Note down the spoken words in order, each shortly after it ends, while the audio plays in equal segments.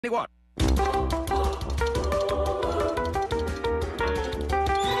What?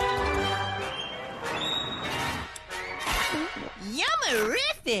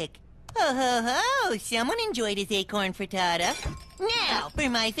 Yummerific! Ho ho ho! Someone enjoyed his acorn frittata. Now, for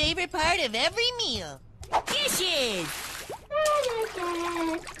my favorite part of every meal. Dishes!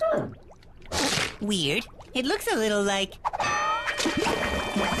 Weird. It looks a little like...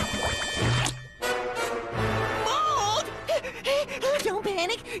 mold! Don't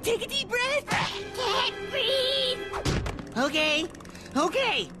panic. Take a deep breath. Can't breathe.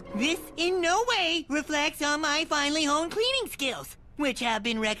 Okay. This in no way reflects on my finely honed cleaning skills, which have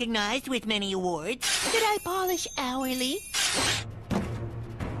been recognized with many awards that I polish hourly.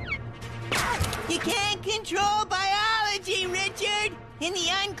 You can't control biology, Richard. In the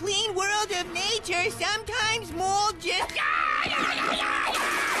unclean world of nature, sometimes mold just...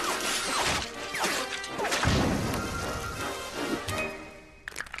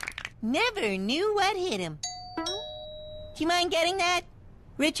 Never knew what hit him. Do you mind getting that,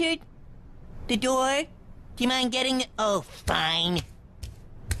 Richard? The door? Do you mind getting the... Oh, fine.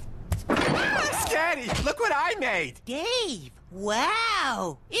 Scaredy, look what I made! Dave,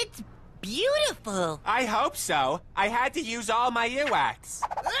 wow! It's beautiful! I hope so. I had to use all my earwax.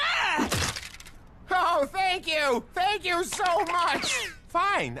 Ah! Oh, thank you! Thank you so much!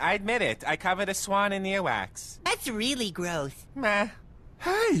 Fine, I admit it. I covered a swan in earwax. That's really gross. Meh.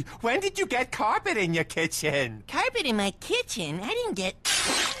 Hey, when did you get carpet in your kitchen? Carpet in my kitchen? I didn't get...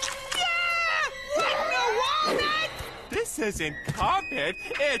 Ah! What in the walnut? This isn't carpet,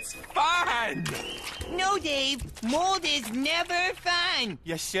 it's fun! No, Dave. Mold is never fun.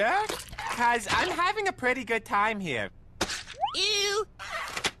 You sure? 'Cause I'm having a pretty good time here. Ew.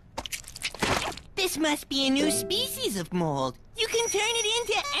 This must be a new species of mold. You can turn it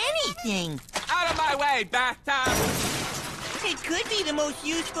into anything. Out of my way, bathtub! It could be the most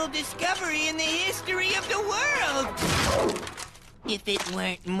useful discovery in the history of the world. If it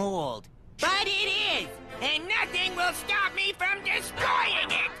weren't mold. But it is, and nothing will stop me from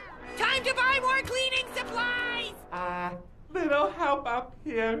destroying it. Time to buy more cleaning supplies. Little help up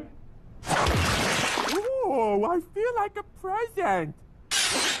here. Ooh, I feel like a present.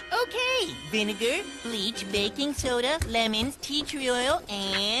 Okay, vinegar, bleach, baking soda, lemons, tea tree oil,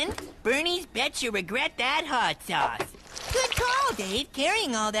 and... Bernie's bet you regret that hot sauce. Good call, Dave.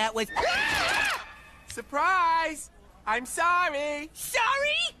 Carrying all that was... Surprise! I'm sorry.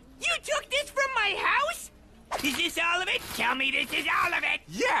 Sorry? You took this from my house? Is this all of it? Tell me this is all of it.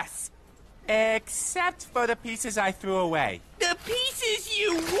 Yes! Except for the pieces I threw away. The pieces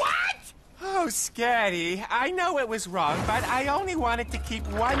you what? Oh, Scaredy, I know it was wrong, but I only wanted to keep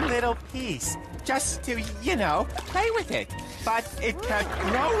one little piece. Just to, you know, play with it. But it kept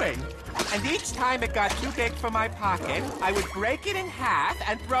growing. And each time it got too big for my pocket, I would break it in half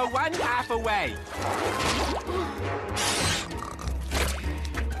and throw one half away.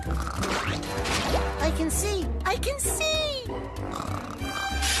 I can see.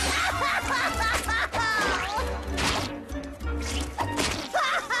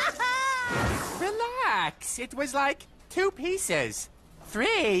 Relax. It was like 2 pieces.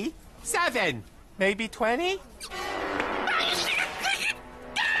 3, 7, maybe 20?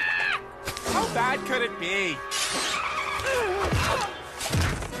 How bad could it be?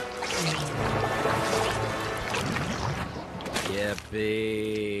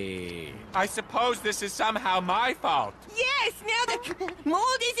 Yippee. I suppose this is somehow my fault. Yes, now the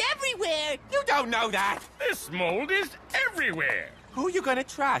mold is everywhere. You don't know that. This mold is everywhere. Who you gonna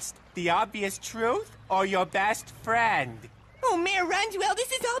trust? The obvious truth or your best friend? Oh, Mayor Runswell,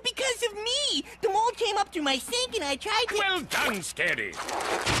 this is all because of me. The mold came up through my sink and I tried to... Well done, Scaredy.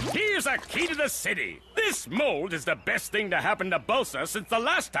 Here's a key to the city. This mold is the best thing to happen to Bosa since the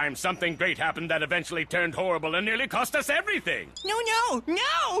last time something great happened that eventually turned horrible and nearly cost us everything. No!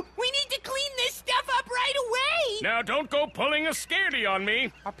 We need to clean this stuff up right away. Now, don't go pulling a Scaredy on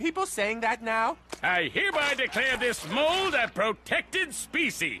me. Are people saying that now? I hereby declare this mold a protected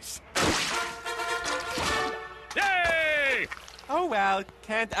species. Yay! Oh well,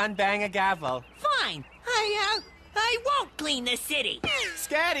 can't unbang a gavel. Fine. I won't clean the city.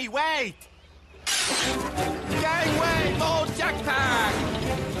 Scaredy, wait! Gangway, mold jetpack!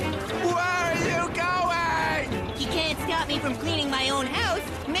 Where are you going? You can't stop me from cleaning my own house.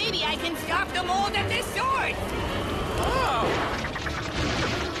 Maybe I can stop the mold at this source. Oh!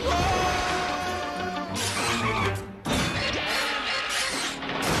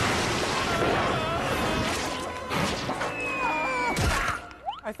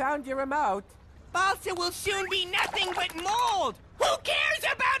 I found your remote. balsa will soon be nothing but mold. Who cares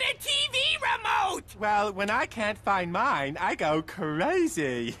about a TV remote? Well, when I can't find mine, I go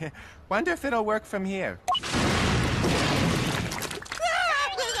crazy. Wonder if it'll work from here.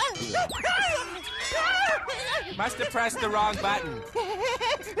 Must have pressed the wrong button.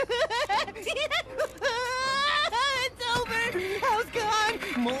 It's over. House gone.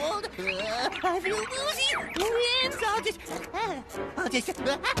 Mold. I feel woozy. Winds.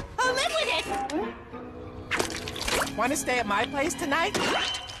 I'll live with it. Want to stay at my place tonight?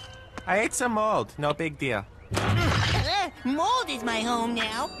 I ate some mold. No big deal. Mold is my home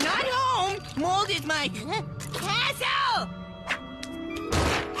now. Not home. Mold is my castle.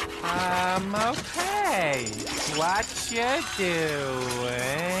 Okay. What you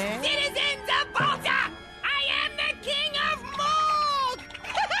doing? Citizens of Balsa, I am the king of mold.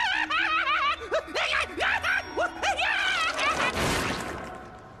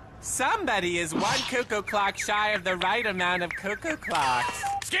 Somebody is one cuckoo clock shy of the right amount of cuckoo clocks.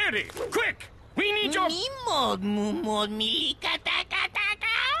 Scaredy, quick! We need your... Me mold, me kata.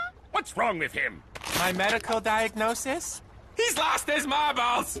 What's wrong with him? My medical diagnosis? He's lost his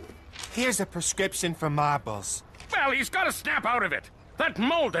marbles! Here's a prescription for marbles. Well, he's got to snap out of it. That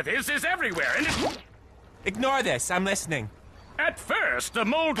mold of his is everywhere, and it... Ignore this, I'm listening. At first, the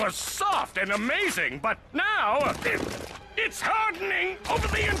mold was soft and amazing, but now... It's hardening over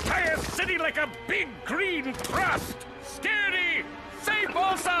the entire city like a big green crust. Scaredy! Save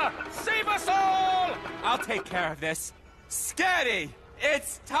Balsa! Save us all! I'll take care of this. Scaredy,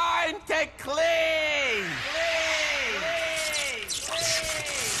 it's time to clean!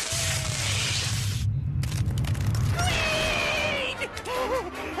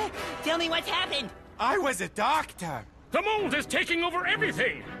 Tell me what's happened. I was a doctor. The mold is taking over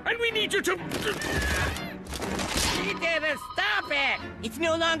everything, and we need you to... You better stop it. It's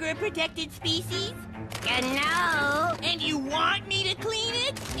no longer a protected species? No. And you want me to clean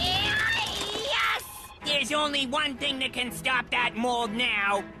it? Yes! There's only one thing that can stop that mold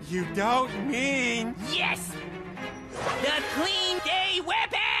now. You don't mean... Yes! The Clean Day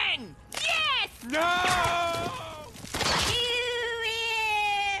Weapon! Yes! No!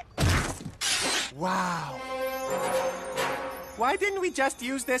 Wow. Why didn't we just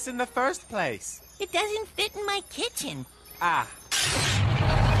use this in the first place? It doesn't fit in my kitchen. Ah.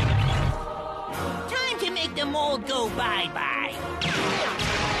 Time to make the mold go bye-bye.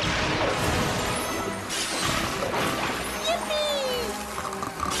 Yippee!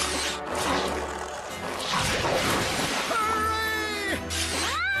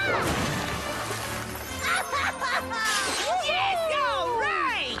 Yes, all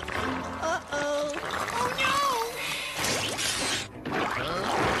right! Uh-oh. Oh, no!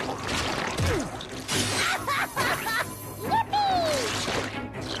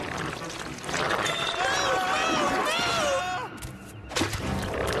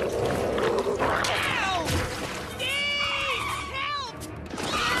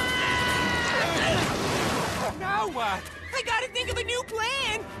 What? I gotta think of a new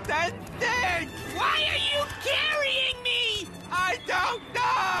plan! Then think! Why are you carrying me? I don't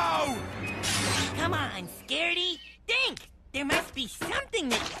know! Come on, Scaredy. Think! There must be something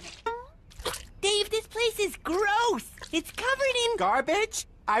that... Dave, this place is gross! It's covered in... Garbage?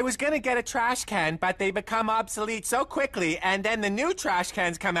 I was gonna get a trash can, but they become obsolete so quickly, and then the new trash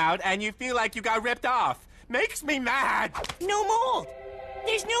cans come out, and you feel like you got ripped off. Makes me mad! No mold!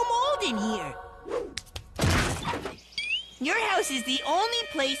 There's no mold in here! Your house is the only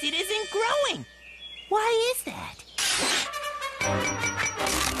place it isn't growing. Why is that?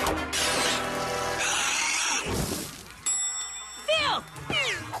 Filth!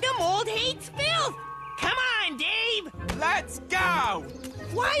 The mold hates filth! Come on, Dave! Let's go!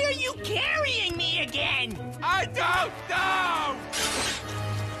 Why are you carrying me again? I don't know!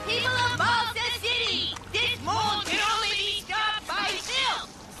 People of Balsa City! This mold can only be stopped by filth!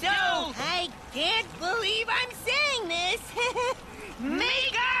 So, I can't believe I'm saying this.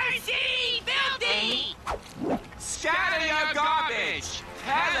 Make our city filthy! Scatter your garbage!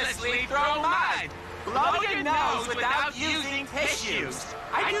 Carelessly throw mud! Blow your nose without using tissues!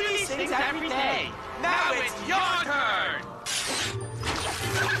 I do these things every day! Now it's your turn!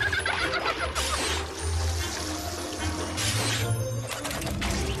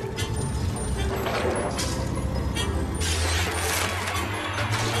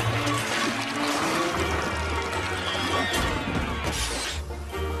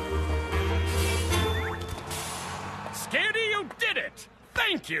 Scaredy, you did it!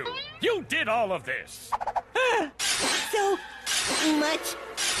 Thank you! You did all of this! So much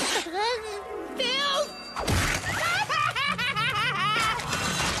filth!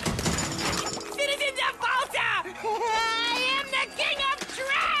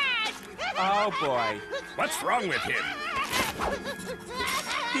 Oh, boy. What's wrong with him?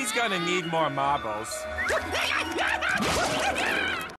 He's gonna need more marbles.